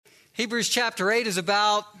Hebrews chapter 8 is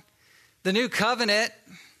about the new covenant,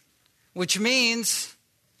 which means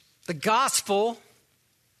the gospel.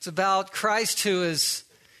 It's about Christ who has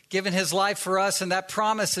given his life for us, and that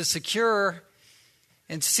promise is secure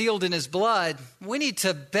and sealed in his blood. We need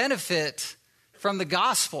to benefit from the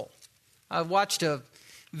gospel. I watched a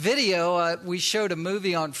video. We showed a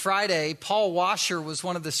movie on Friday. Paul Washer was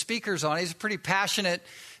one of the speakers on it. He's a pretty passionate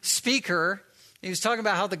speaker. He was talking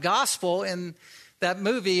about how the gospel in that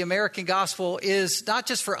movie, American Gospel, is not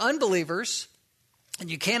just for unbelievers.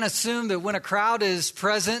 And you can't assume that when a crowd is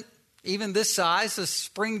present, even this size, a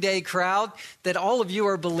spring day crowd, that all of you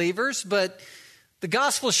are believers. But the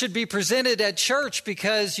gospel should be presented at church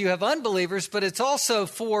because you have unbelievers, but it's also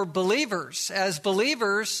for believers. As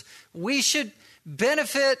believers, we should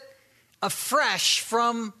benefit afresh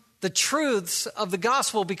from the truths of the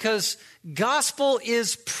gospel because gospel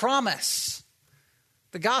is promise.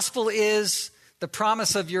 The gospel is the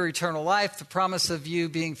promise of your eternal life, the promise of you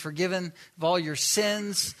being forgiven of all your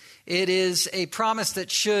sins. It is a promise that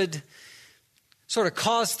should sort of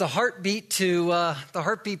cause the heartbeat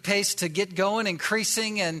pace to get going,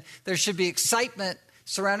 increasing, and there should be excitement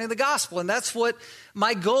surrounding the gospel. And that's what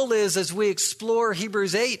my goal is as we explore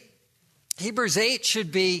Hebrews 8. Hebrews 8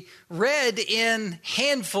 should be read in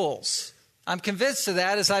handfuls. I'm convinced of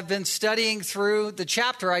that as I've been studying through the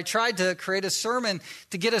chapter. I tried to create a sermon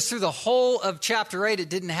to get us through the whole of chapter 8. It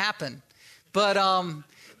didn't happen. But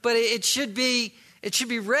it should be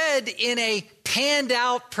read in a panned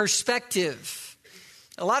out perspective.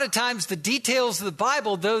 A lot of times the details of the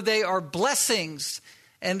Bible, though they are blessings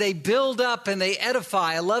and they build up and they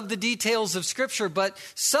edify. I love the details of Scripture, but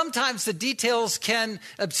sometimes the details can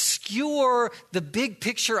obscure the big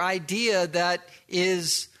picture idea that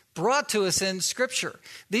is brought to us in Scripture.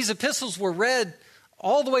 These epistles were read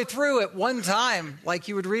all the way through at one time, like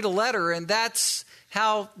you would read a letter, and that's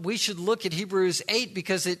how we should look at Hebrews 8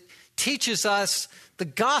 because it teaches us the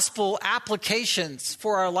gospel applications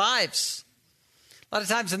for our lives. A lot of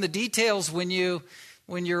times in the details when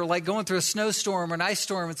you're like going through a snowstorm or an ice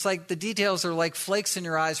storm, it's like the details are like flakes in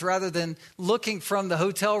your eyes rather than looking from the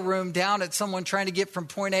hotel room down at someone trying to get from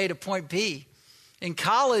point A to point B. In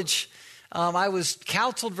college, I was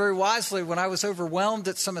counseled very wisely when I was overwhelmed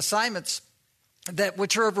at some assignments that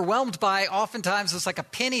what you're overwhelmed by oftentimes is like a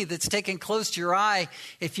penny that's taken close to your eye.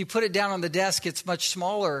 If you put it down on the desk, it's much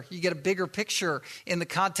smaller. You get a bigger picture in the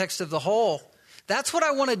context of the whole. That's what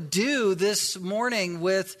I want to do this morning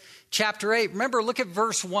with chapter 8. Remember, look at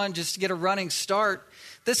verse 1 just to get a running start.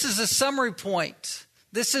 This is a summary point.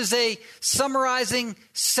 This is a summarizing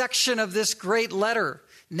section of this great letter.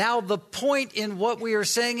 Now, the point in what we are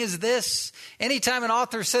saying is this. Anytime an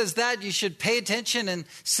author says that, you should pay attention and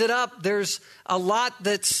sit up. There's a lot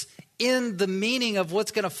that's in the meaning of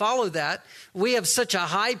what's going to follow that. We have such a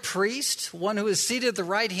high priest, one who is seated at the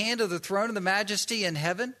right hand of the throne of the majesty in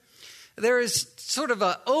heaven. There is sort of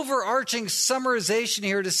an overarching summarization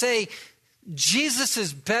here to say Jesus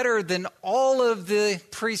is better than all of the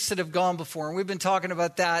priests that have gone before. And we've been talking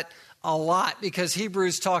about that a lot because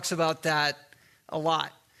Hebrews talks about that a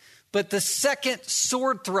lot. But the second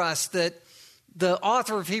sword thrust that the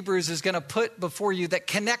author of Hebrews is going to put before you that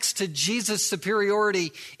connects to Jesus'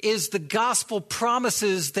 superiority is the gospel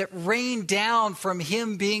promises that rain down from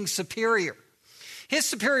him being superior. His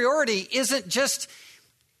superiority isn't just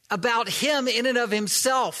about him in and of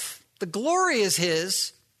himself. The glory is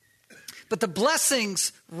his, but the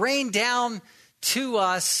blessings rain down to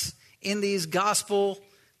us in these gospel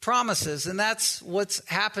promises. And that's what's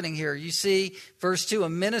happening here. You see, verse 2, a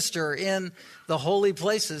minister in the holy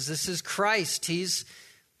places. This is Christ. He's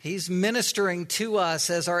ministering to us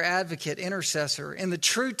as our advocate, intercessor, in the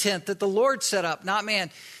true tent that the Lord set up, not man.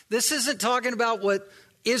 This isn't talking about what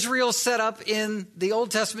Israel set up in the Old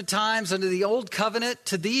Testament times under the Old Covenant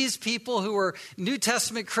to these people who are New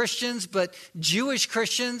Testament Christians, but Jewish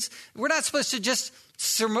Christians. We're not supposed to just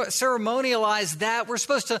ceremonialize that. We're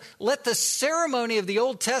supposed to let the ceremony of the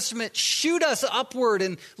Old Testament shoot us upward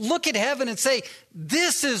and look at heaven and say,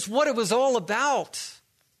 this is what it was all about.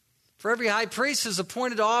 For every high priest is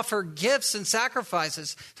appointed to offer gifts and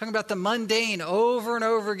sacrifices. Talking about the mundane over and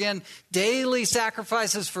over again, daily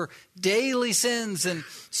sacrifices for daily sins and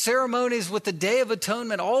ceremonies with the Day of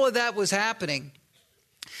Atonement. All of that was happening.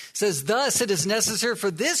 It says, thus it is necessary for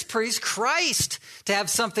this priest, Christ, to have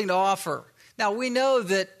something to offer. Now we know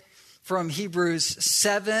that from Hebrews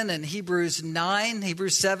 7 and Hebrews 9,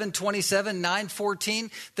 Hebrews 7, 27, 9,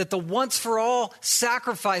 14, that the once for all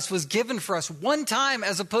sacrifice was given for us one time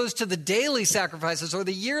as opposed to the daily sacrifices or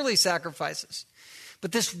the yearly sacrifices.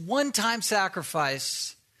 But this one-time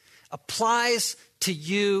sacrifice applies to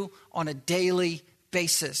you on a daily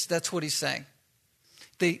basis. That's what he's saying.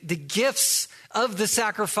 The gifts of the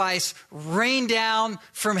sacrifice rain down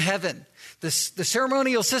from heaven. The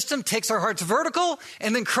ceremonial system takes our hearts vertical,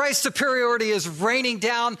 and then Christ's superiority is raining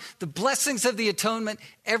down the blessings of the atonement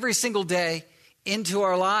every single day into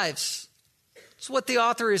our lives. That's what the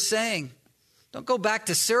author is saying. Don't go back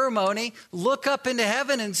to ceremony. Look up into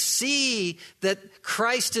heaven and see that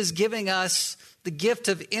Christ is giving us the gift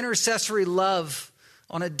of intercessory love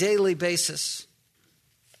on a daily basis.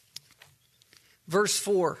 Verse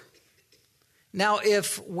 4. Now,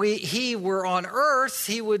 if he were on earth,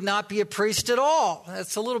 he would not be a priest at all.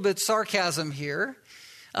 That's a little bit sarcasm here.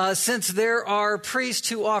 Since there are priests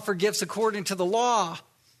who offer gifts according to the law.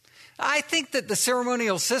 I think that the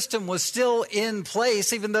ceremonial system was still in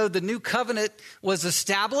place, even though the new covenant was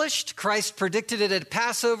established. Christ predicted it at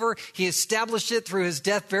Passover. He established it through his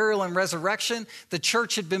death, burial, and resurrection. The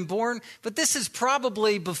church had been born. But this is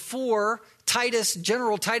probably before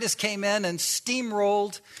General Titus came in and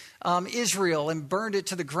steamrolled Israel and burned it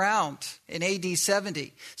to the ground in AD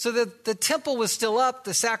 70. So the temple was still up.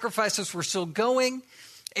 The sacrifices were still going.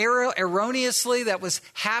 Erroneously, that was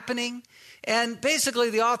happening. And basically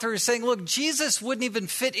the author is saying, look, Jesus wouldn't even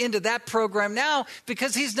fit into that program now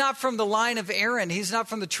because he's not from the line of Aaron. He's not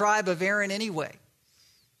from the tribe of Aaron anyway.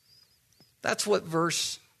 That's what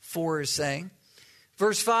verse 4 is saying.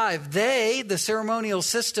 Verse 5, they, the ceremonial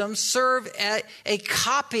system, serve a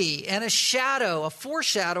copy and a shadow, a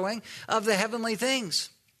foreshadowing of the heavenly things.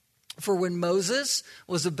 For when Moses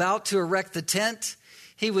was about to erect the tent,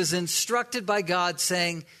 he was instructed by God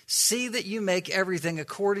saying, see that you make everything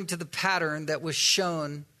according to the pattern that was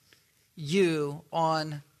shown you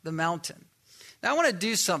on the mountain. Now I want to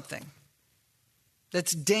do something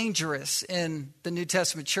that's dangerous in the New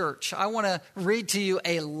Testament church. I want to read to you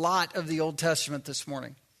a lot of the Old Testament this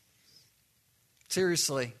morning.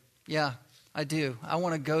 Seriously. Yeah, I do. I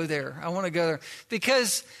want to go there.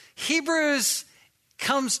 Because Hebrews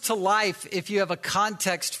comes to life if you have a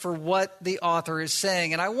context for what the author is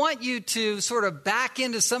saying. And I want you to sort of back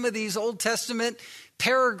into some of these Old Testament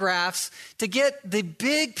paragraphs to get the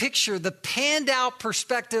big picture, the panned out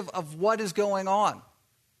perspective of what is going on.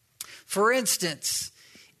 For instance,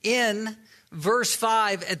 in verse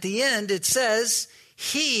 5 at the end, it says,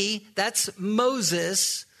 he, that's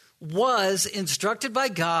Moses, was instructed by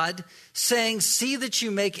God, saying, see that you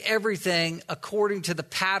make everything according to the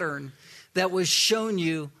pattern that was shown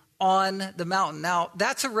you on the mountain. Now,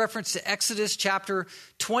 that's a reference to Exodus chapter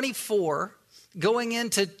 24, going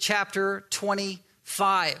into chapter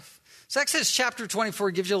 25. So Exodus chapter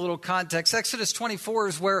 24 gives you a little context. Exodus 24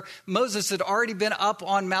 is where Moses had already been up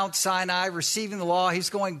on Mount Sinai receiving the law. He's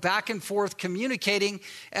going back and forth communicating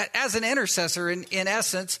as an intercessor in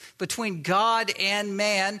essence between God and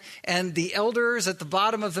man and the elders at the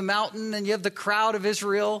bottom of the mountain. And you have the crowd of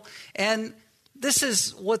Israel. And this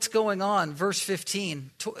is what's going on. Verse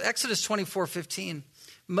 15, Exodus 24:15.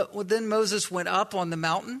 Then Moses went up on the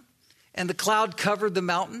mountain and the cloud covered the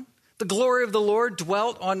mountain. The glory of the Lord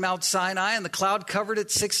dwelt on Mount Sinai, and the cloud covered it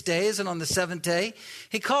 6 days. And on the seventh day,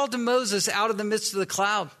 he called to Moses out of the midst of the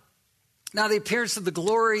cloud. Now the appearance of the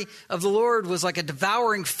glory of the Lord was like a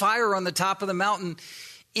devouring fire on the top of the mountain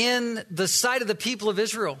in the sight of the people of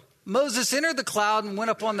Israel. Moses entered the cloud and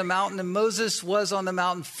went up on the mountain, and Moses was on the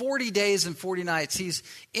mountain 40 days and 40 nights. He's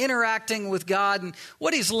interacting with God, and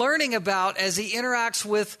what he's learning about as he interacts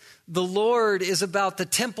with the Lord is about the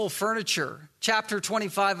temple furniture. Chapter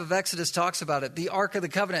 25 of Exodus talks about it, the Ark of the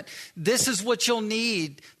Covenant. This is what you'll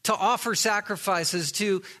need to offer sacrifices,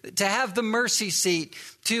 to have the mercy seat,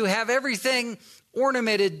 to have everything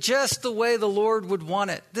ornamented just the way the Lord would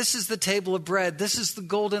want it. This is the table of bread. This is the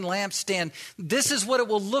golden lampstand. This is what it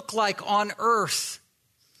will look like on earth.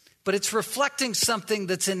 But it's reflecting something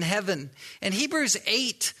that's in heaven. And Hebrews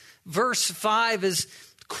 8 verse 5 is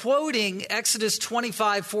quoting Exodus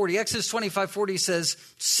 25:40. Exodus 25:40 says,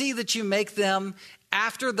 see that you make them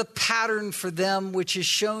after the pattern for them which is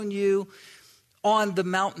shown you on the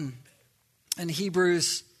mountain. And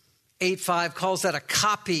Hebrews 8:5 calls that a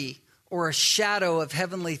copy or a shadow of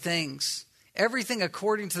heavenly things. Everything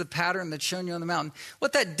according to the pattern that's shown you on the mountain.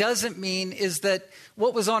 What that doesn't mean is that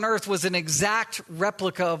what was on earth was an exact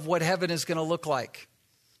replica of what heaven is going to look like.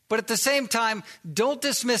 But at the same time, don't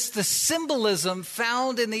dismiss the symbolism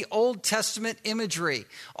found in the Old Testament imagery.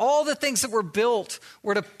 All the things that were built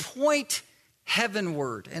were to point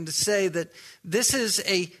heavenward and to say that this is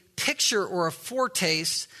a picture or a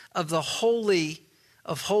foretaste of the Holy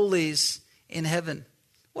of Holies in heaven.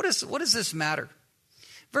 What does this matter?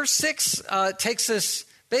 Verse 6 takes us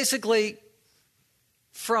basically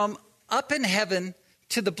from up in heaven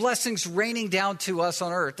to the blessings raining down to us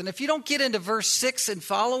on earth. And if you don't get into verse 6 and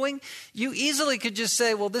following, you easily could just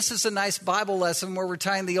say, well, this is a nice Bible lesson where we're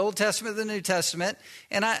tying the Old Testament to the New Testament.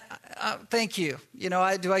 And I thank you. Do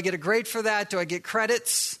I get a grade for that? Do I get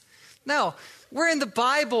credits? No, we're in the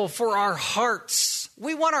Bible for our hearts.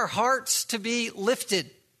 We want our hearts to be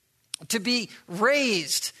lifted, to be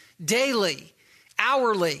raised daily,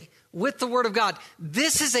 hourly, with the Word of God.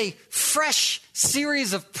 This is a fresh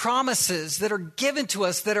series of promises that are given to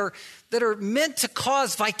us that are meant to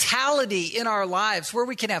cause vitality in our lives, where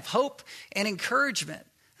we can have hope and encouragement.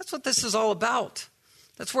 That's what this is all about.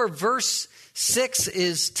 That's where verse 6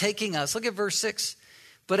 is taking us. Look at verse 6.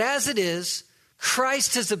 But as it is,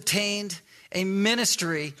 Christ has obtained a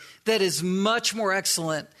ministry that is much more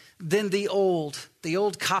excellent than the old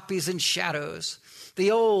copies and shadows.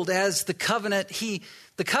 The old, as the covenant,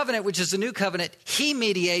 the covenant, which is the new covenant, he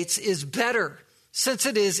mediates, is better, since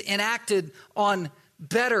it is enacted on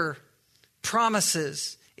better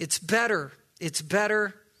promises. It's better. It's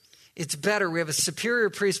better. It's better. We have a superior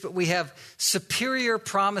priest, but we have superior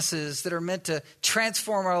promises that are meant to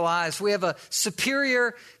transform our lives. We have a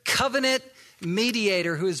superior covenant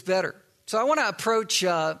mediator who is better. So I want to approach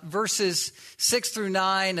verses 6 through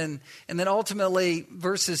 9 and then ultimately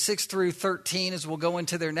verses 6 through 13 as we'll go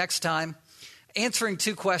into there next time, answering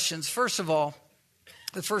two questions. First of all,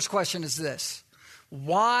 the first question is this: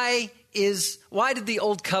 Why did the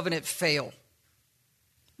old covenant fail?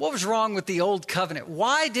 What was wrong with the old covenant?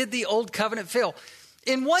 Why did the old covenant fail?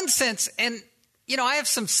 In one sense, and I have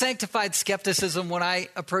some sanctified skepticism when I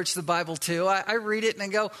approach the Bible too. I read it and I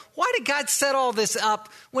go, why did God set all this up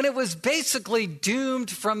when it was basically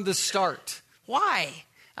doomed from the start? Why?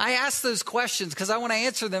 I ask those questions because I want to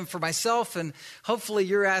answer them for myself, and hopefully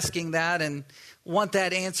you're asking that and want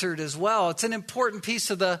that answered as well. It's an important piece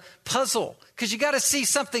of the puzzle because you got to see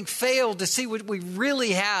something fail to see what we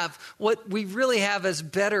really have as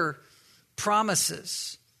better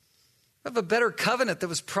promises. We have a better covenant that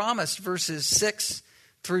was promised, verses 6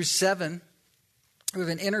 through 7. We have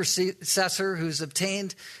an intercessor who's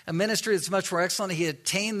obtained a ministry that's much more excellent. He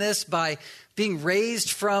obtained this by being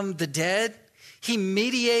raised from the dead. He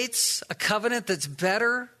mediates a covenant that's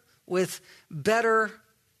better with better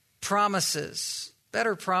promises.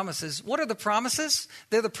 Better promises. What are the promises?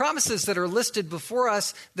 They're the promises that are listed before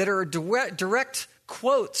us that are direct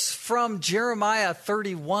quotes from Jeremiah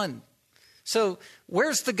 31. So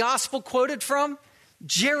where's the gospel quoted from?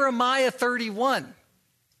 Jeremiah 31.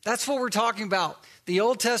 That's what we're talking about. The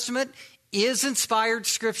Old Testament is inspired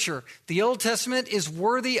scripture. The Old Testament is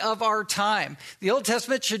worthy of our time. The Old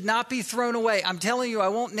Testament should not be thrown away. I'm telling you, I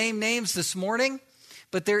won't name names this morning,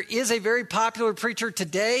 but there is a very popular preacher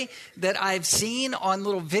today that I've seen on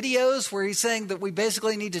little videos where he's saying that we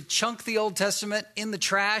basically need to chunk the Old Testament in the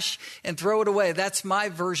trash and throw it away. That's my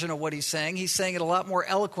version of what he's saying. He's saying it a lot more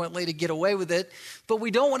eloquently to get away with it. But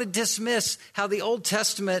we don't want to dismiss how the Old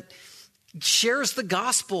Testament shares the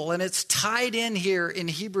gospel, and it's tied in here in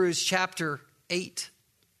Hebrews chapter 8.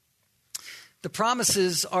 The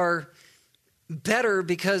promises are better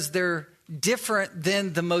because they're different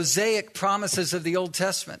than the Mosaic promises of the Old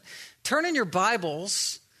Testament. Turn in your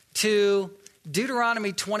Bibles to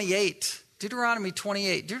Deuteronomy 28. Deuteronomy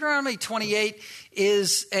 28. Deuteronomy 28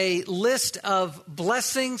 is a list of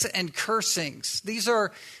blessings and cursings. These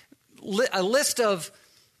are a list of,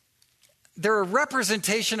 they're a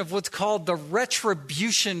representation of what's called the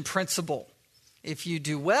retribution principle. If you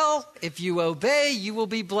do well, if you obey, you will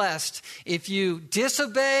be blessed. If you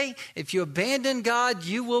disobey, if you abandon God,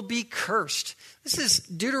 you will be cursed. This is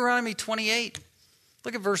Deuteronomy 28.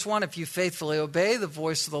 Look at verse 1. If you faithfully obey the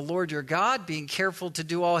voice of the Lord your God, being careful to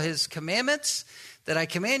do all his commandments that I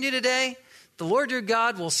command you today, the Lord your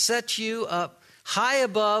God will set you up high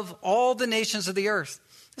above all the nations of the earth.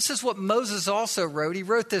 This is what Moses also wrote. He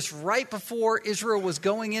wrote this right before Israel was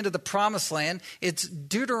going into the promised land. It's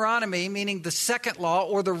Deuteronomy, meaning the second law,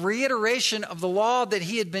 or the reiteration of the law that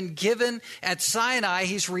he had been given at Sinai.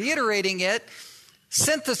 He's reiterating it,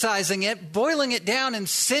 synthesizing it, boiling it down, and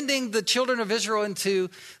sending the children of Israel into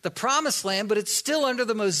the promised land, but it's still under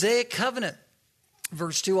the Mosaic covenant.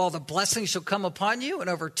 Verse 2, all the blessings shall come upon you and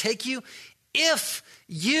overtake you if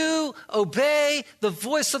you obey the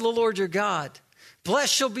voice of the Lord your God.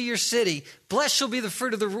 Blessed shall be your city. Blessed shall be the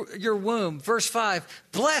fruit of your womb. Verse 5,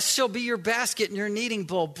 blessed shall be your basket and your kneading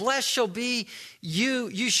bowl. Blessed shall be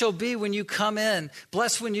you shall be when you come in.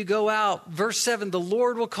 Blessed when you go out. Verse 7, the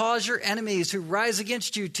Lord will cause your enemies who rise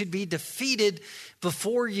against you to be defeated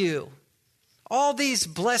before you. All these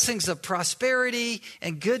blessings of prosperity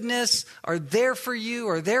and goodness are there for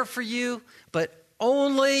you, but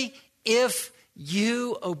only if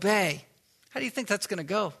you obey. How do you think that's going to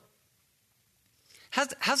go?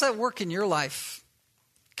 How's that work in your life?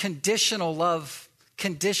 Conditional love,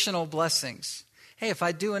 conditional blessings. Hey, if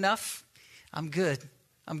I do enough, I'm good.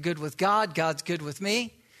 I'm good with God. God's good with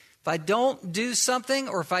me. If I don't do something,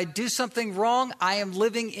 or if I do something wrong, I am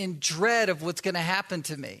living in dread of what's going to happen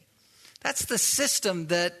to me. That's the system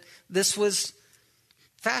that this was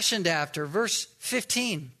fashioned after. Verse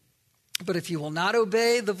 15. But if you will not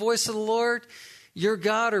obey the voice of the Lord, your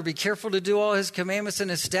God, or be careful to do all his commandments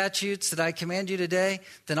and his statutes that I command you today,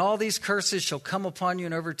 then all these curses shall come upon you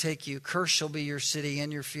and overtake you. Cursed shall be your city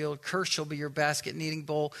and your field. Cursed shall be your basket and eating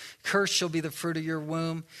bowl. Cursed shall be the fruit of your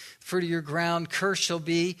womb, fruit of your ground. Cursed shall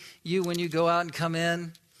be you when you go out and come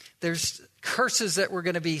in. There's curses that were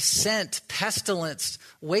going to be sent, pestilence,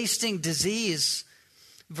 wasting disease.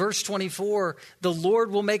 Verse 24, the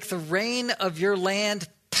Lord will make the rain of your land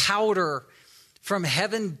powder. From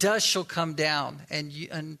heaven dust shall come down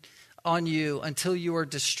and on you until you are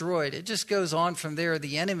destroyed. It just goes on from there.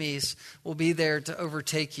 The enemies will be there to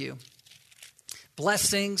overtake you.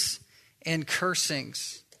 Blessings and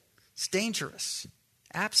cursings. It's dangerous.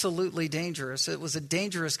 Absolutely dangerous. It was a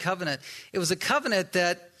dangerous covenant. It was a covenant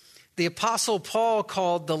that the Apostle Paul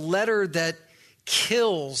called the letter that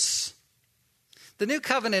kills. The new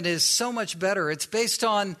covenant is so much better. It's based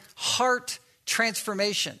on heart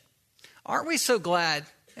transformation. Aren't we so glad?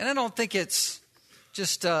 And I don't think it's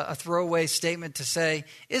just a throwaway statement to say,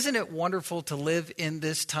 isn't it wonderful to live in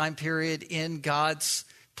this time period in God's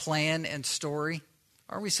plan and story?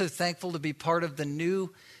 Aren't we so thankful to be part of the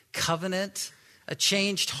new covenant, a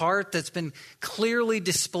changed heart that's been clearly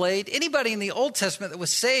displayed? Anybody in the Old Testament that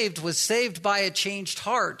was saved by a changed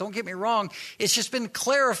heart. Don't get me wrong. It's just been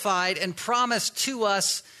clarified and promised to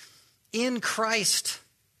us in Christ.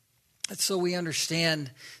 And so we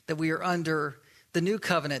understand that we are under the new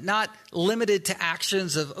covenant, not limited to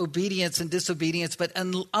actions of obedience and disobedience, but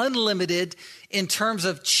unlimited in terms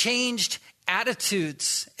of changed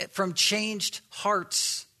attitudes from changed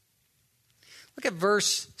hearts. Look at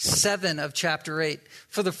verse 7 of chapter 8.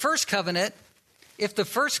 For the first covenant, if the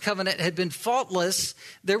first covenant had been faultless,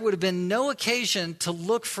 there would have been no occasion to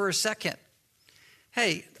look for a second.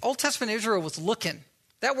 Hey, Old Testament Israel was looking.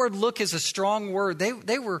 That word look is a strong word.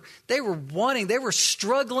 They were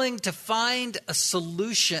struggling to find a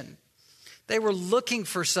solution. They were looking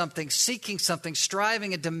for something, seeking something,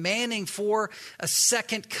 striving and demanding for a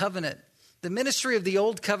second covenant. The ministry of the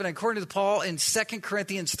old covenant, according to Paul in 2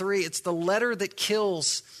 Corinthians 3, it's the letter that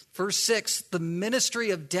kills. Verse 6, the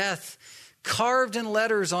ministry of death, carved in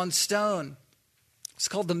letters on stone. It's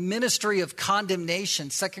called the ministry of condemnation,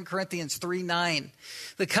 2 Corinthians 3:9.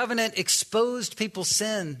 The covenant exposed people's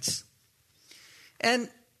sins. And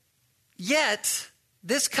yet,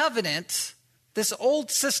 this covenant, this old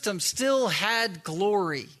system still had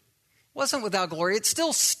glory. It wasn't without glory. It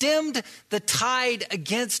still stemmed the tide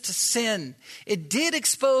against sin. It did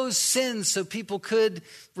expose sins so people could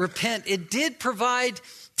repent. It did provide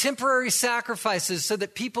temporary sacrifices so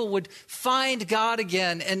that people would find God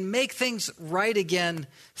again and make things right again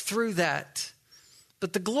through that.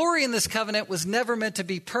 But the glory in this covenant was never meant to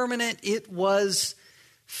be permanent. It was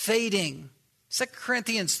fading. 2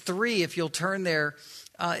 Corinthians 3, if you'll turn there,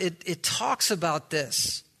 it talks about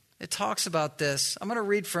this. It talks about this. I'm going to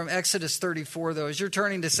read from Exodus 34, though. As you're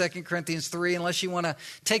turning to 2 Corinthians 3, unless you want to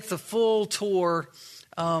take the full tour,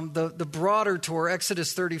 the broader tour,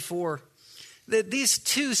 Exodus 34. These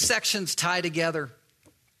two sections tie together.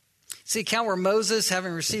 See, account where Moses,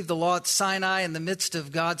 having received the law at Sinai in the midst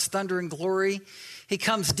of God's thundering glory, he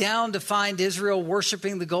comes down to find Israel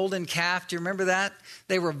worshiping the golden calf. Do you remember that?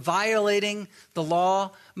 They were violating the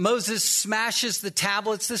law. Moses smashes the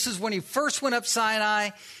tablets. This is when he first went up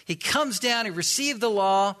Sinai. He comes down, he received the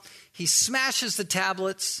law, he smashes the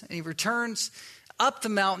tablets, and he returns up the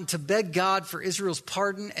mountain to beg God for Israel's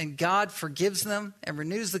pardon, and God forgives them and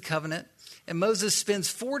renews the covenant. And Moses spends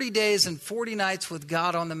 40 days and 40 nights with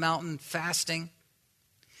God on the mountain fasting.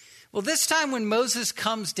 Well, this time when Moses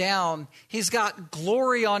comes down, he's got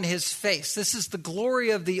glory on his face. This is the glory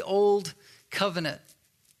of the old covenant.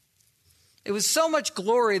 It was so much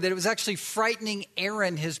glory that it was actually frightening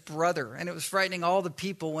Aaron, his brother, and it was frightening all the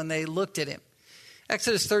people when they looked at him.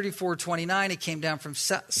 Exodus 34:29, he came down from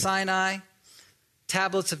Sinai,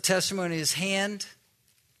 tablets of testimony in his hand.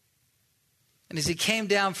 And as he came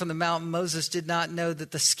down from the mountain, Moses did not know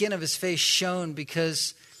that the skin of his face shone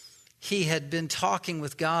because he had been talking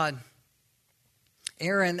with God.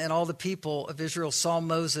 Aaron and all the people of Israel saw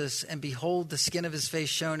Moses, and behold, the skin of his face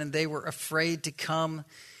shone, and they were afraid to come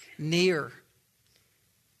near.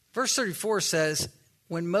 Verse 34 says,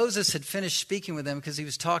 when Moses had finished speaking with them, because he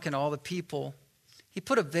was talking to all the people, he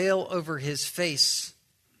put a veil over his face.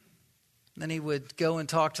 Then he would go and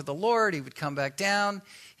talk to the Lord. He would come back down.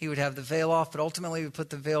 He would have the veil off, but ultimately he would put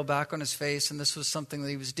the veil back on his face, and this was something that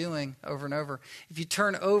he was doing over and over. If you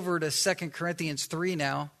turn over to 2 Corinthians 3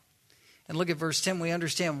 now, and look at verse 10, we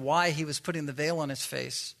understand why he was putting the veil on his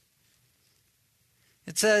face.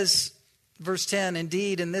 It says, verse 10,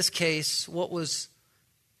 indeed, in this case, what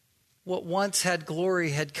once had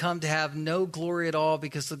glory had come to have no glory at all,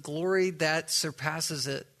 because the glory that surpasses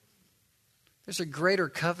it. There's a greater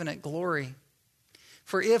covenant glory.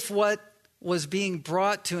 For if what was being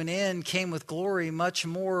brought to an end came with glory, much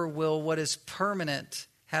more will what is permanent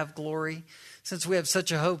have glory. Since we have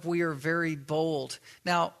such a hope, we are very bold.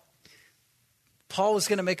 Now, Paul is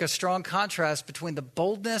going to make a strong contrast between the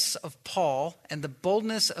boldness of Paul and the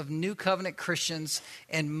boldness of New Covenant Christians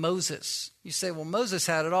and Moses. You say, well, Moses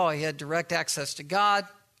had it all. He had direct access to God.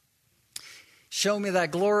 Show me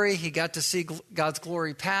that glory. He got to see God's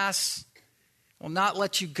glory pass. Will not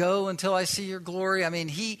let you go until I see your glory. I mean,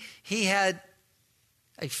 he had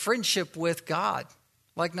a friendship with God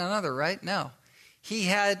like none other, right? No. He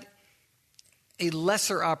had a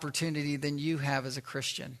lesser opportunity than you have as a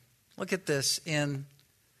Christian. Look at this in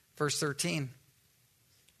verse 13.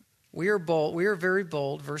 We are bold. We are very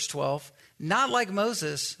bold, verse 12. Not like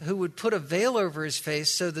Moses, who would put a veil over his face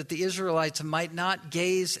so that the Israelites might not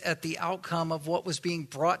gaze at the outcome of what was being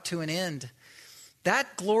brought to an end.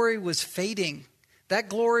 That glory was fading. That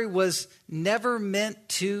glory was never meant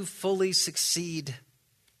to fully succeed.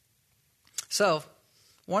 So,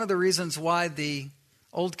 one of the reasons why the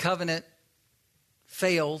Old Covenant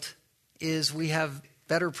failed is we have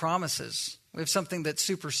better promises. We have something that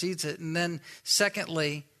supersedes it. And then,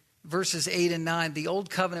 secondly, verses 8 and 9, the Old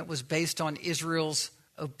Covenant was based on Israel's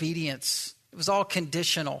obedience. It was all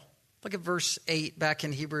conditional. Look at verse 8 back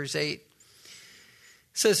in Hebrews 8.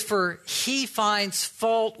 It says, for he finds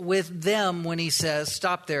fault with them when he says,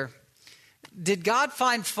 stop there. Did God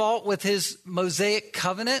find fault with his Mosaic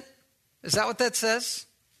covenant? Is that what that says?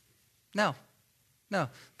 No.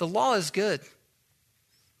 The law is good.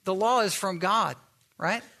 The law is from God,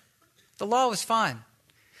 right? The law was fine.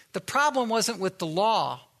 The problem wasn't with the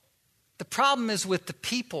law. The problem is with the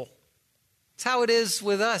people. It's how it is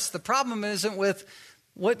with us. The problem isn't with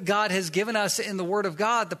what God has given us in the Word of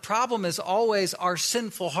God. The problem is always our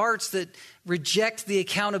sinful hearts that reject the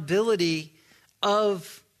accountability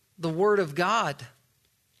of the Word of God.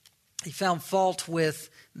 He found fault with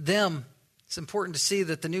them. It's important to see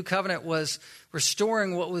that the new covenant was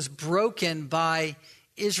restoring what was broken by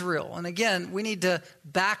Israel. And again, we need to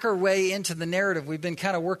back our way into the narrative. We've been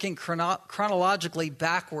kind of working chronologically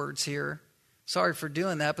backwards here. Sorry for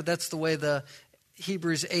doing that, but that's the way the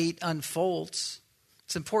Hebrews 8 unfolds.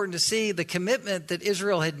 It's important to see the commitment that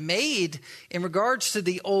Israel had made in regards to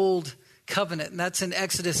the old covenant, and that's in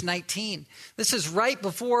Exodus 19. This is right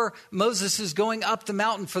before Moses is going up the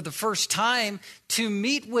mountain for the first time to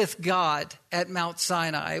meet with God at Mount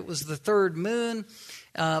Sinai. It was the third moon,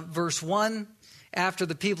 verse 1. After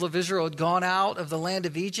the people of Israel had gone out of the land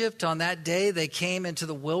of Egypt, on that day they came into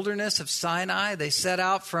the wilderness of Sinai. They set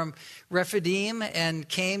out from Rephidim and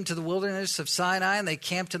came to the wilderness of Sinai, and they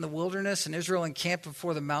camped in the wilderness, and Israel encamped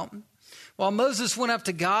before the mountain. While Moses went up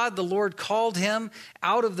to God, the Lord called him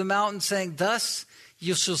out of the mountain, saying, thus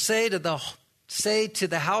you shall say to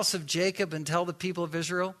the house of Jacob and tell the people of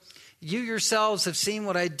Israel, you yourselves have seen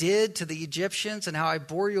what I did to the Egyptians and how I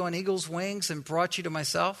bore you on eagle's wings and brought you to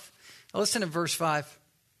myself. Listen to verse 5.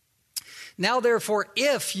 Now, therefore,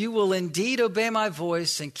 if you will indeed obey my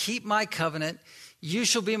voice and keep my covenant, you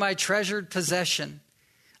shall be my treasured possession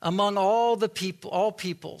among all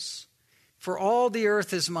peoples. For all the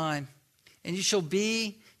earth is mine, and you shall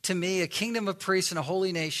be to me a kingdom of priests and a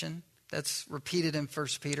holy nation. That's repeated in 1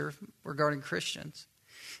 Peter regarding Christians.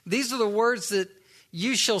 These are the words that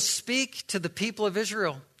you shall speak to the people of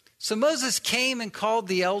Israel. So Moses came and called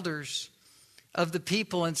the elders of the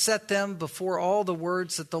people and set them before all the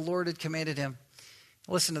words that the Lord had commanded him.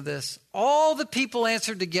 Listen to this. All the people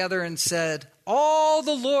answered together and said, all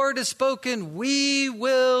the Lord has spoken, we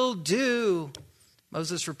will do.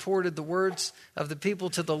 Moses reported the words of the people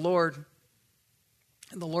to the Lord.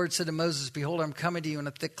 And the Lord said to Moses, behold, I'm coming to you in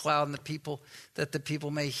a thick cloud and that the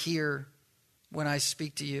people may hear when I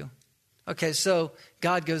speak to you. Okay, so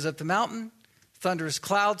God goes up the mountain, thunderous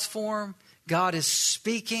clouds form. God is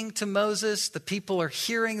speaking to Moses. The people are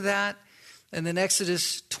hearing that. And then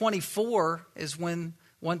Exodus 24 is one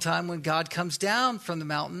time when God comes down from the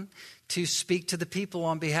mountain to speak to the people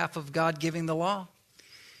on behalf of God giving the law.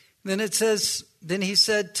 Then it says, then he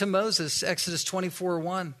said to Moses, Exodus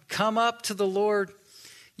 24:1, come up to the Lord,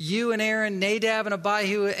 you and Aaron, Nadab and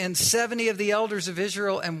Abihu, and 70 of the elders of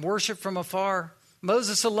Israel, and worship from afar.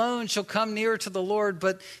 Moses alone shall come near to the Lord,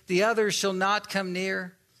 but the others shall not come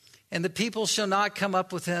near, and the people shall not come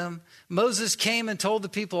up with him. Moses came and told the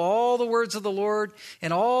people all the words of the Lord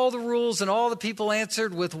and all the rules, and all the people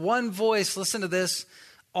answered with one voice. Listen to this.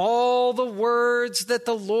 All the words that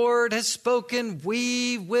the Lord has spoken,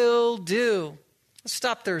 we will do. Let's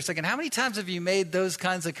stop there a second. How many times have you made those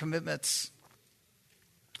kinds of commitments?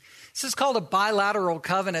 This is called a bilateral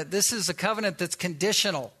covenant. This is a covenant that's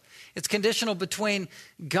conditional. It's conditional between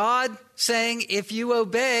God saying, if you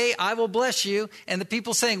obey, I will bless you, and the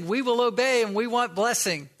people saying, we will obey and we want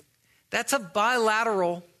blessing. That's a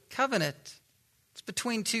bilateral covenant. It's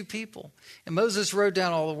between two people. And Moses wrote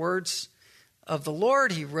down all the words of the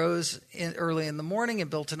Lord. He rose early in the morning and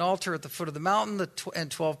built an altar at the foot of the mountain and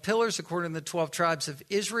 12 pillars according to the 12 tribes of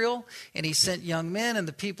Israel. And he sent young men and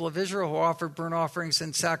the people of Israel who offered burnt offerings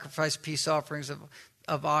and sacrificed peace offerings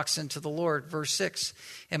of oxen to the Lord. Verse 6.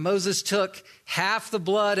 And Moses took half the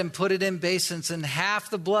blood and put it in basins, and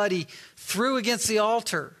half the blood he threw against the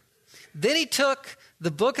altar. Then he took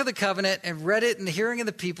the book of the covenant and read it in the hearing of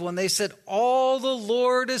the people, and they said, all the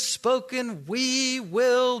Lord has spoken, we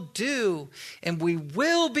will do, and we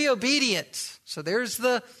will be obedient. So there's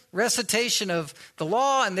the recitation of the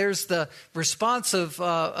law, and there's the response of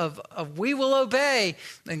we will obey.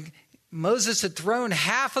 And Moses had thrown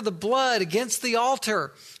half of the blood against the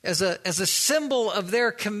altar as a symbol of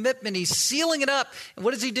their commitment. He's sealing it up. And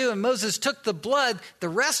what does he do? And Moses took the blood, the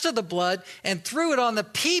rest of the blood, and threw it on the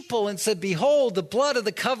people and said, behold, the blood of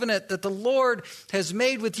the covenant that the Lord has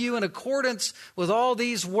made with you in accordance with all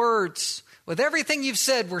these words. With everything you've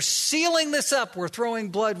said, we're sealing this up. We're throwing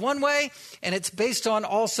blood one way, and it's based on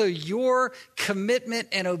also your commitment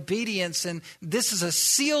and obedience. And this is a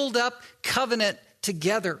sealed up covenant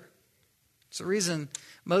together. It's the reason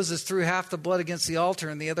Moses threw half the blood against the altar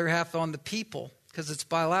and the other half on the people, because it's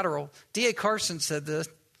bilateral. D.A. Carson said this.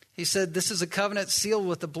 He said, this is a covenant sealed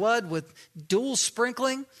with the blood with dual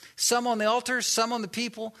sprinkling, some on the altar, some on the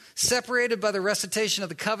people, separated by the recitation of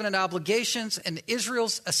the covenant obligations, and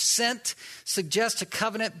Israel's assent suggests a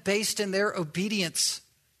covenant based in their obedience.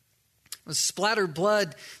 It was splattered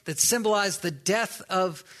blood that symbolized the death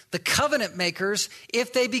of the covenant makers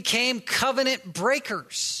if they became covenant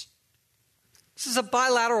breakers. This is a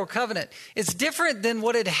bilateral covenant. It's different than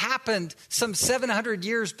what had happened some 700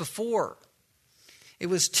 years before. It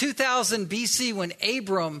was 2000 BC when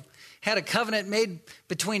Abram had a covenant made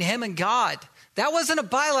between him and God. That wasn't a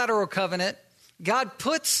bilateral covenant. God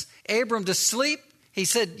puts Abram to sleep. He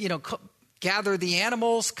said, gather the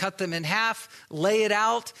animals, cut them in half, lay it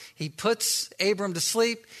out. He puts Abram to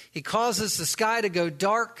sleep. He causes the sky to go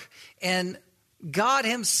dark, and God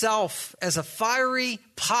himself, as a fiery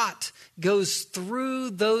pot, goes through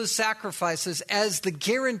those sacrifices as the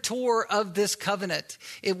guarantor of this covenant.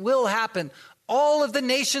 It will happen. All of the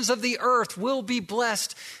nations of the earth will be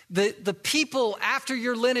blessed. The people after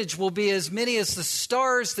your lineage will be as many as the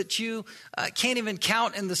stars that you can't even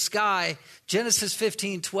count in the sky. Genesis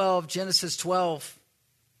 15:12, Genesis 12.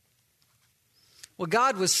 What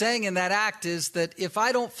God was saying in that act is that if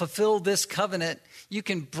I don't fulfill this covenant, you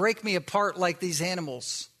can break me apart like these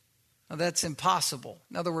animals. Now, that's impossible.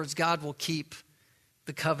 In other words, God will keep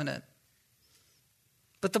the covenant.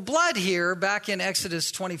 But the blood here, back in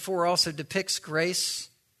Exodus 24, also depicts grace.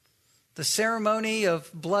 The ceremony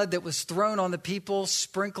of blood that was thrown on the people,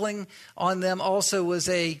 sprinkling on them, also was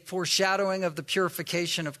a foreshadowing of the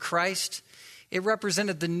purification of Christ. It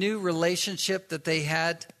represented the new relationship that they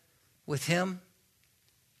had with him.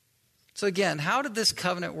 So again, how did this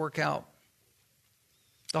covenant work out?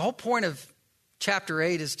 The whole point of chapter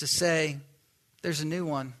 8 is to say, there's a new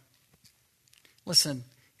one. Listen,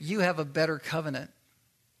 you have a better covenant.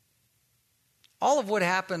 All of what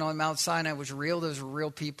happened on Mount Sinai was real. Those were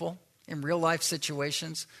real people in real life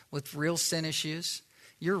situations with real sin issues.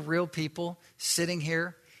 You're real people sitting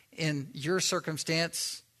here in your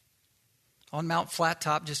circumstance on Mount Flat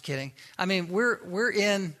Top. Just kidding. I mean, we're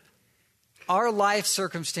in our life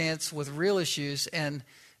circumstance with real issues, and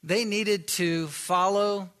they needed to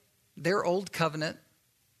follow their old covenant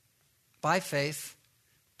by faith,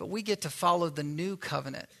 but we get to follow the new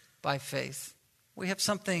covenant by faith. We have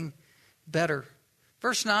something better.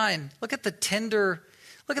 Verse 9, look at the tender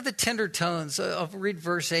tones. I'll read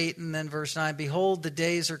verse 8 and then verse 9. Behold, the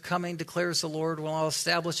days are coming, declares the Lord, when I'll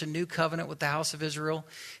establish a new covenant with the house of Israel,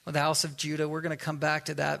 with the house of Judah. We're going to come back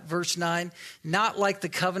to that. Verse 9, not like the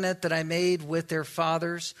covenant that I made with their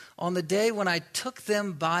fathers on the day when I took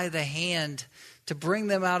them by the hand to bring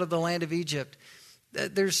them out of the land of Egypt.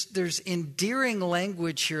 There's endearing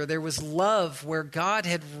language here. There was love where God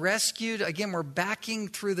had rescued. Again, we're backing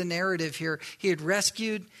through the narrative here. He had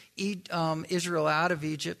rescued Israel out of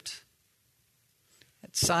Egypt.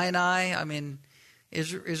 At Sinai,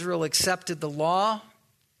 Israel accepted the law,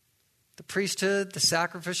 the priesthood, the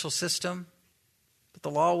sacrificial system. But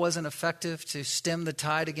the law wasn't effective to stem the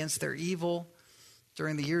tide against their evil.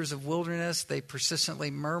 During the years of wilderness, they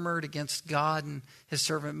persistently murmured against God and his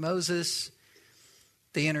servant Moses.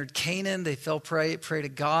 They entered Canaan. They fell prey to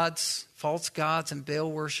gods, false gods, and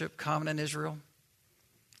Baal worship common in Israel.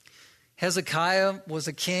 Hezekiah was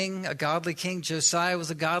a king, a godly king. Josiah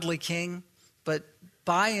was a godly king. But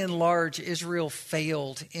by and large, Israel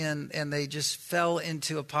failed and they just fell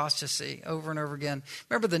into apostasy over and over again.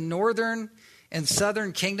 Remember the northern and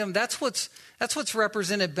southern kingdom? That's what's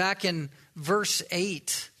represented back in verse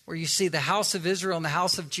 8. Where you see the house of Israel and the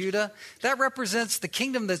house of Judah. That represents the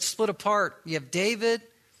kingdom that's split apart. You have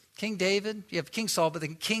King David. You have King Saul, but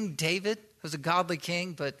then King David was a godly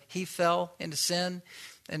king, but he fell into sin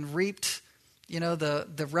and reaped,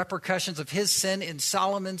 the repercussions of his sin in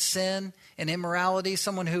Solomon's sin and immorality.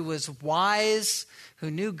 Someone who was wise, who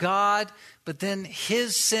knew God, but then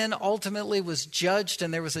his sin ultimately was judged,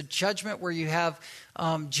 and there was a judgment where you have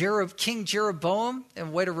King Jeroboam, and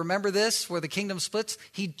a way to remember this, where the kingdom splits,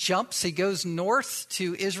 he goes north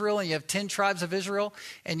to Israel, and you have 10 tribes of Israel,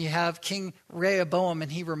 and you have King Rehoboam,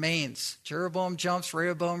 and he remains. Jeroboam jumps,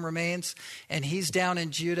 Rehoboam remains, and he's down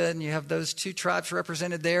in Judah, and you have those 2 tribes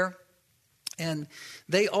represented there. And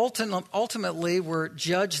they ultimately were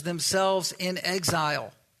judged themselves in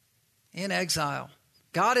exile. In exile.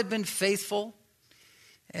 God had been faithful,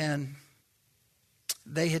 and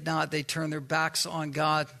they had not. They turned their backs on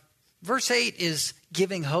God. Verse 8 is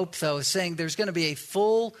giving hope, though, saying there's going to be a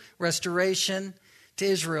full restoration to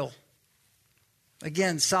Israel.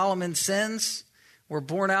 Again, Solomon's sins were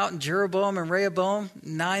borne out in Jeroboam and Rehoboam.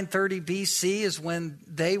 930 BC is when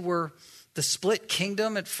they were the split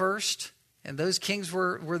kingdom at first. And those kings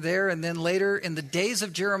were there. And then later in the days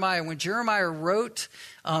of Jeremiah, when Jeremiah wrote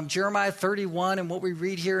Jeremiah 31 and what we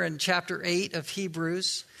read here in chapter 8 of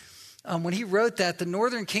Hebrews, when he wrote that, the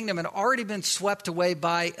northern kingdom had already been swept away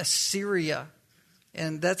by Assyria.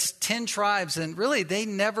 And that's 10 tribes. And really, they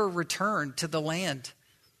never returned to the land.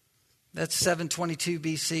 That's 722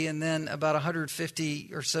 BC, and then about 150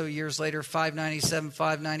 or so years later,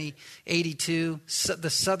 597, 82, the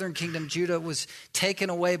southern kingdom, Judah, was taken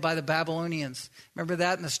away by the Babylonians. Remember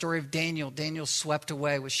that in the story of Daniel. Daniel swept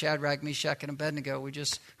away with Shadrach, Meshach, and Abednego. We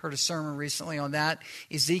just heard a sermon recently on that.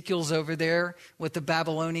 Ezekiel's over there with the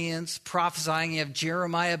Babylonians prophesying. You have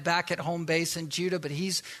Jeremiah back at home base in Judah, but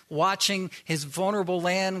he's watching his vulnerable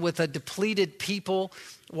land with a depleted people,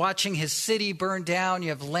 watching his city burn down. You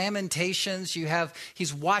have Lamentations.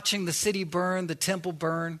 He's watching the city burn, the temple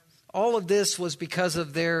burn. All of this was because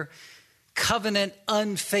of their covenant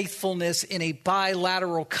unfaithfulness in a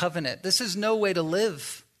bilateral covenant. This is no way to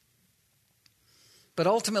live. But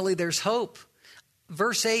ultimately there's hope.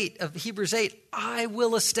 Verse 8 of Hebrews 8, I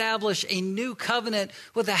will establish a new covenant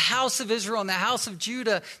with the house of Israel and the house of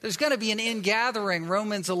Judah. There's going to be an ingathering.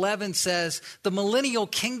 Romans 11 says the millennial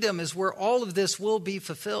kingdom is where all of this will be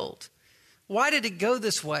fulfilled. Why did it go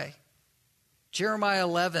this way? Jeremiah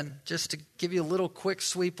 11, just to give you a little quick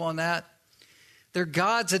sweep on that. Their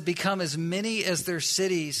gods had become as many as their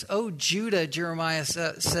cities. O Judah, Jeremiah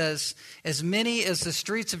says, as many as the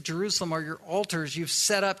streets of Jerusalem are your altars you've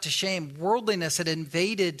set up to shame. Worldliness had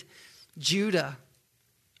invaded Judah,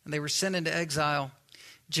 and they were sent into exile.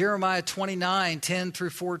 Jeremiah 29, 10 through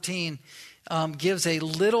 14 gives a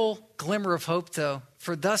little glimmer of hope, though.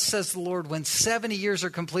 For thus says the Lord, when 70 years are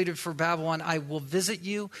completed for Babylon, I will visit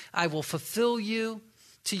you. I will fulfill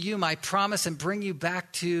to you my promise and bring you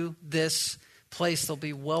back to this place. There'll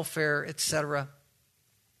be welfare, etc.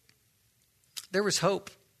 There was hope,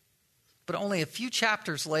 but only a few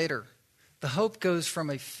chapters later, the hope goes from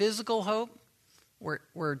a physical hope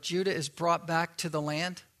where Judah is brought back to the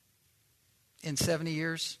land in 70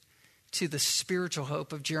 years to the spiritual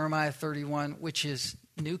hope of Jeremiah 31, which is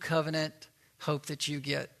new covenant hope that you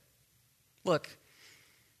get. Look,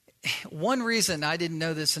 one reason, I didn't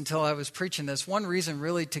know this until I was preaching this, one reason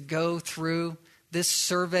really to go through this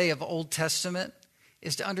survey of Old Testament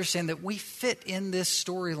is to understand that we fit in this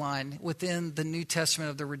storyline within the New Testament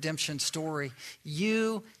of the redemption story.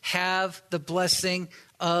 You have the blessing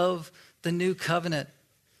of the new covenant.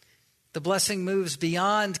 The blessing moves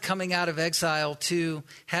beyond coming out of exile to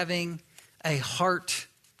having a heart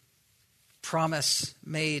promise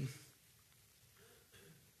made.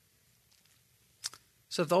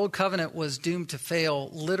 So if the old covenant was doomed to fail,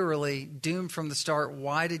 literally doomed from the start,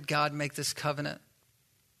 why did God make this covenant?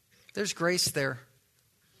 There's grace there.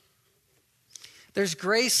 There's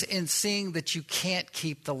grace in seeing that you can't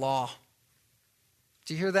keep the law.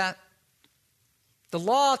 Do you hear that? The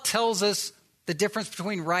law tells us the difference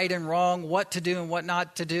between right and wrong, what to do and what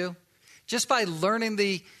not to do. Just by learning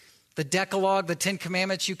the Decalogue, the Ten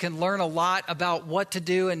Commandments, you can learn a lot about what to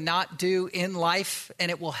do and not do in life, and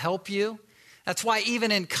it will help you. That's why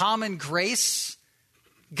even in common grace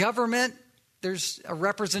government, there's a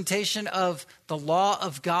representation of the law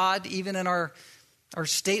of God, even in our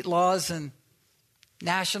state laws and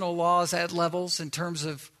national laws at levels, in terms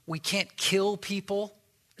of we can't kill people.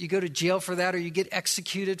 You go to jail for that or you get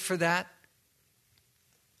executed for that.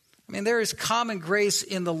 I mean, there is common grace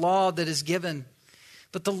in the law that is given.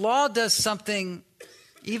 But the law does something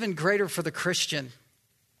even greater for the Christian.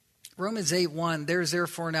 Romans 8:1, there is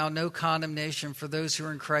therefore now no condemnation for those who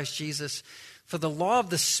are in Christ Jesus. For the law of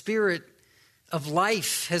the Spirit of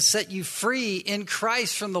life has set you free in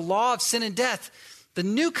Christ from the law of sin and death. The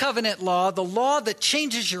new covenant law, the law that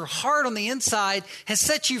changes your heart on the inside, has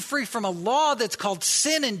set you free from a law that's called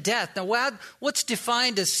sin and death. Now, what's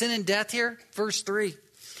defined as sin and death here? Verse 3.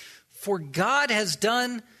 For God has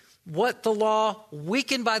done what the law,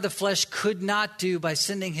 weakened by the flesh, could not do by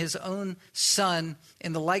sending his own Son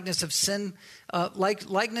in the likeness of sin,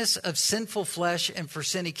 likeness of sinful flesh, and for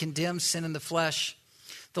sin he condemns sin in the flesh.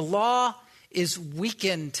 The law is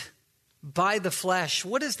weakened by the flesh.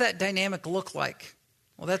 What does that dynamic look like?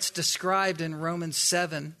 Well, that's described in Romans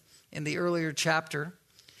 7 in the earlier chapter.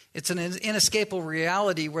 It's an inescapable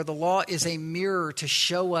reality where the law is a mirror to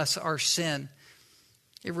show us our sin.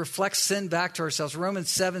 It reflects sin back to ourselves.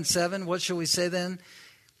 Romans 7:7, what shall we say then?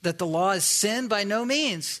 That the law is sin? By no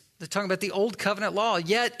means. They're talking about the old covenant law.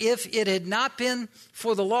 Yet if it had not been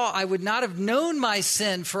for the law, I would not have known my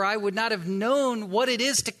sin, for I would not have known what it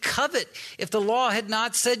is to covet if the law had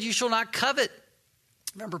not said you shall not covet.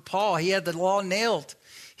 Remember Paul, he had the law nailed.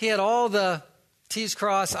 He had all the T's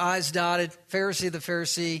crossed, I's dotted, Pharisee the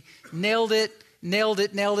Pharisee, nailed it,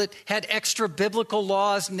 had extra biblical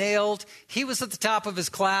laws nailed. He was at the top of his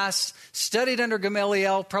class, studied under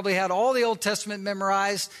Gamaliel, probably had all the Old Testament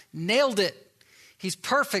memorized, nailed it. He's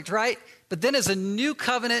perfect, right? But then as a new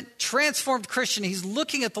covenant, transformed Christian, he's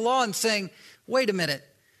looking at the law and saying, wait a minute,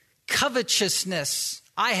 covetousness,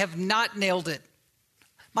 I have not nailed it.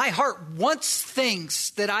 My heart wants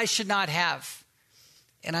things that I should not have.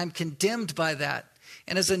 And I'm condemned by that.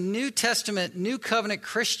 And as a New Testament, New Covenant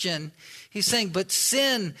Christian, he's saying, but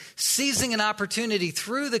sin, seizing an opportunity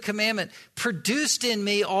through the commandment, produced in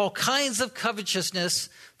me all kinds of covetousness,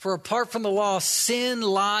 for apart from the law, sin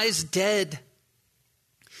lies dead.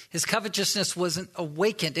 His covetousness wasn't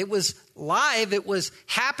awakened. It was live, it was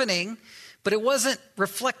happening, but it wasn't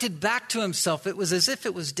reflected back to himself. It was as if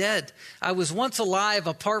it was dead. I was once alive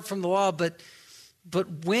apart from the law, but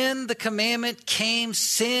when the commandment came,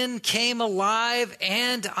 sin came alive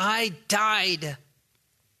and I died. It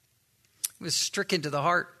was stricken to the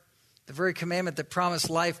heart. The very commandment that promised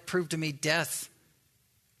life proved to me death.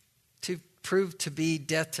 Proved to be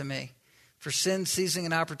death to me. For sin, seizing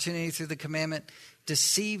an opportunity through the commandment,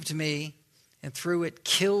 deceived me and through it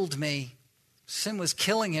killed me. Sin was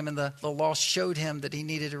killing him and the law showed him that he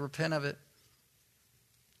needed to repent of it.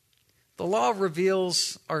 The law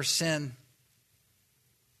reveals our sin.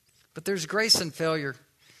 But there's grace in failure.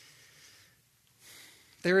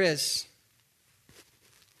 There is.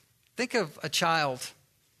 Think of a child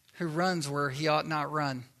who runs where he ought not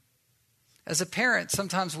run. As a parent,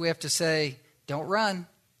 sometimes we have to say, don't run.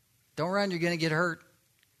 Don't run, you're going to get hurt.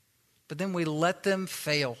 But then we let them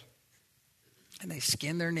fail. And they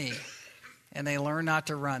skin their knee. And they learn not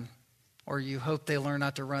to run. Or you hope they learn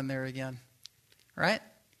not to run there again. Right?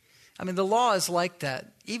 I mean, the law is like that.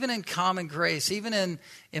 Even in common grace, even in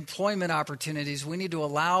employment opportunities, we need to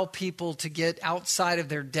allow people to get outside of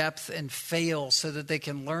their depth and fail so that they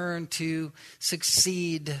can learn to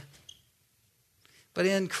succeed. But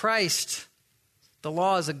in Christ, the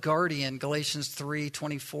law is a guardian, Galatians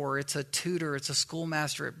 3:24. It's a tutor, it's a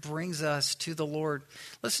schoolmaster. It brings us to the Lord.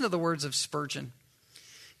 Listen to the words of Spurgeon.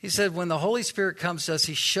 He said, when the Holy Spirit comes to us,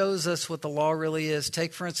 he shows us what the law really is.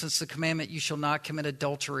 Take, for instance, the commandment, you shall not commit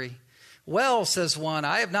adultery. Well, says one,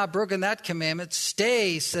 I have not broken that commandment.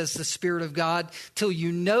 Stay, says the Spirit of God, till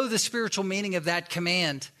you know the spiritual meaning of that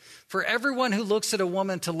command. For everyone who looks at a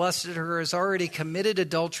woman to lust at her has already committed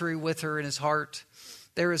adultery with her in his heart.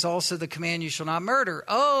 There is also the command, you shall not murder.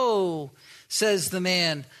 Oh, says the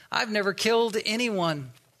man, I've never killed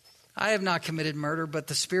anyone. I have not committed murder, but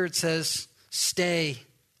the Spirit says, stay.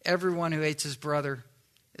 Everyone who hates his brother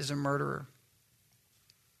is a murderer.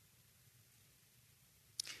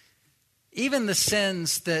 Even the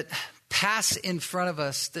sins that pass in front of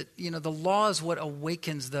us. That, the law is what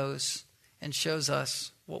awakens those and shows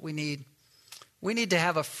us what we need. We need to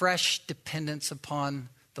have a fresh dependence upon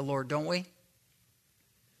the Lord, don't we?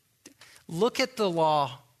 Look at the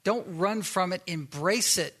law. Don't run from it.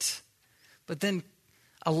 Embrace it. But then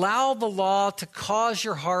allow the law to cause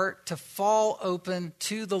your heart to fall open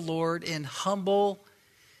to the Lord in humble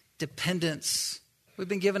dependence. We've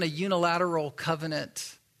been given a unilateral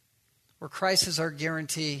covenant where Christ is our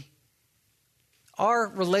guarantee. Our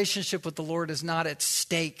relationship with the Lord is not at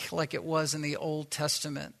stake like it was in the Old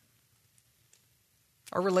Testament.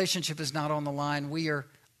 Our relationship is not on the line. We are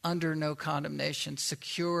under no condemnation,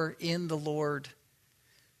 secure in the Lord,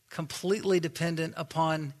 completely dependent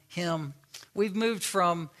upon Him. We've moved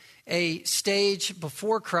from a stage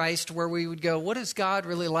before Christ where we would go, what is God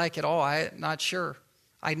really like at all? I'm not sure.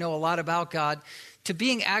 I know a lot about God, to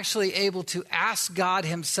being actually able to ask God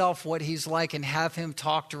Himself what He's like and have Him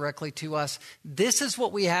talk directly to us. This is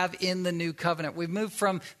what we have in the New Covenant. We've moved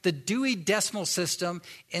from the Dewey Decimal System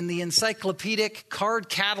in the encyclopedic card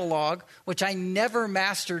catalog, which I never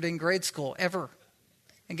mastered in grade school, ever.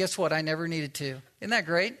 And guess what? I never needed to. Isn't that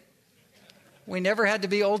great? We never had to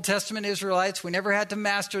be Old Testament Israelites. We never had to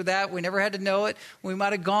master that. We never had to know it. We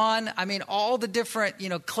might have gone, all the different,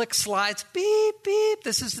 click slides, beep, beep.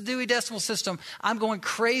 This is the Dewey Decimal System. I'm going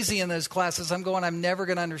crazy in those classes. I'm never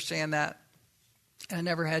going to understand that. And I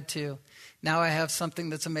never had to. Now I have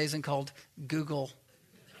something that's amazing called Google.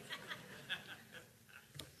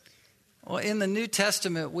 Well, in the New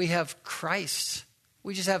Testament, we have Christ.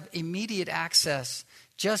 We just have immediate access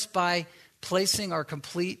just by placing our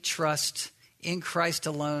complete trust in Christ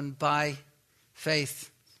alone by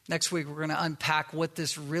faith. Next week, we're going to unpack what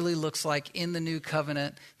this really looks like in the new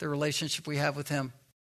covenant, the relationship we have with Him.